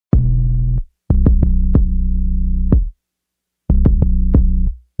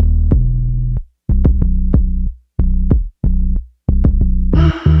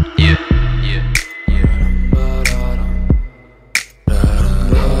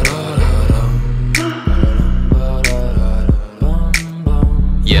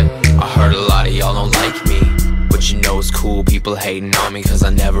hating on me cause I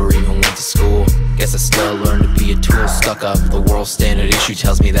never even went to school. Guess I still learned to be a tool, stuck up. The world standard issue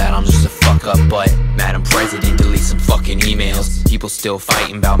tells me that I'm just a fuck up. But Madam President, delete some fucking emails. People still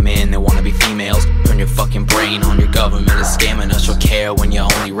fighting about men that wanna be females. Turn your fucking brain on, your government is scamming us. You'll care when your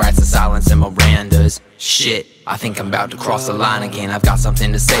only rights are silence and Miranda's. Shit, I think I'm about to cross the line again. I've got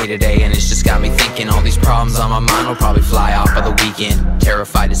something to say today and it's just got me thinking. All these problems on my mind will probably fly off by the weekend.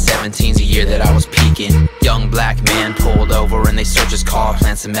 Terrified at 17's a year that I was peaking. Young black man pulled over and they search his car,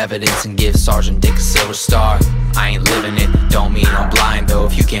 plant some evidence and give Sergeant Dick a silver star. I ain't living it, don't mean I'm blind though.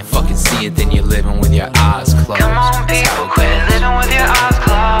 If you can't fucking see it, then you're living with your eyes closed. Come on people, quit living with your eyes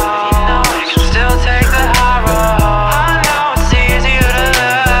closed. You know you can still take the high road. I know it's easier to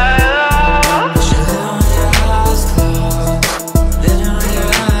love, but you're living with your eyes closed. Living with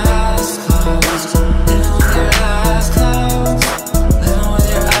your eyes closed. Living with your eyes closed. Living with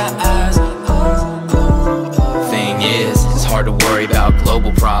your eyes closed. Thing is, it's hard to worry about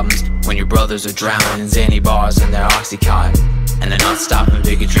global problems when your brothers are drowning in Xanny bars and their Oxycontin, and they're not stopping,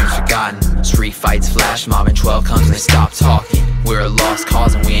 bigger dreams forgotten. Street fights, flash mob, and 12 comes and they stop talking. We're a lost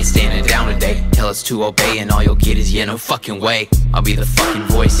cause and we ain't standing down today. Tell us to obey and all you'll get is yeah, no fucking way. I'll be the fucking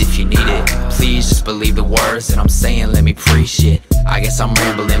voice if you need it. Please just believe the words that I'm saying, let me preach it. I guess I'm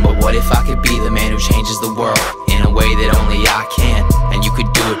rambling, but what if I could be the man who changes the world in a way that only I can? And you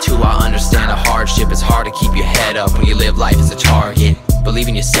could do it too, I understand the hardship. It's hard to keep your head up when you live life as a target. Believe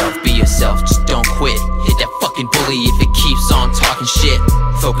in yourself, be yourself, just don't quit. Hit that fucking bully if it keeps on talking shit.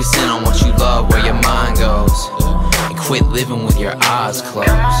 Focus in on what you love, where your mind goes, and quit living with your eyes closed.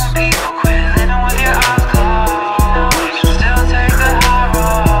 Come on people, quit living with your eyes closed. You know you can still take the high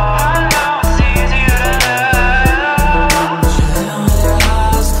road. I know it's easier to love, but you're living with your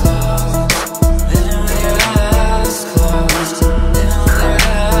eyes closed. Living with your eyes closed. Living with your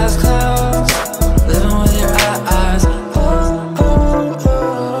eyes closed. Living with your eyes closed.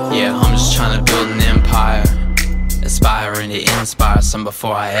 Yeah, I'm just trying to build an empire, aspiring to inspire some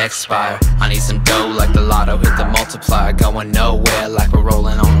before I expire. I need some dough like the lotto, hit the multiplier. Going nowhere like we're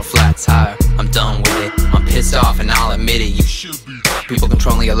rolling on a flat tire. I'm done with it, I'm pissed off and I'll admit it. You should be. People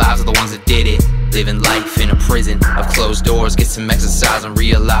controlling your lives are the ones that did it. Living life in a prison of closed doors. Get some exercise and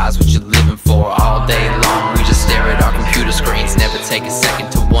realize what you're living for. All day long we just stare at our computer screens. Never take a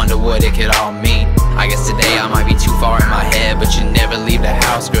second to wonder what it could all mean. I guess today I might be too far in my head, but you never leave the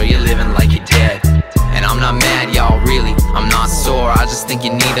house, girl, you're living like you're dead. And I'm not mad, y'all, really, I'm not sore. I just think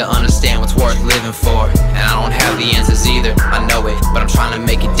you need to understand what's worth living for. And I don't have the answers either, I know it, but I'm trying to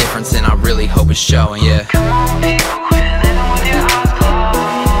make a difference and I really hope it's showing, yeah. Come on people,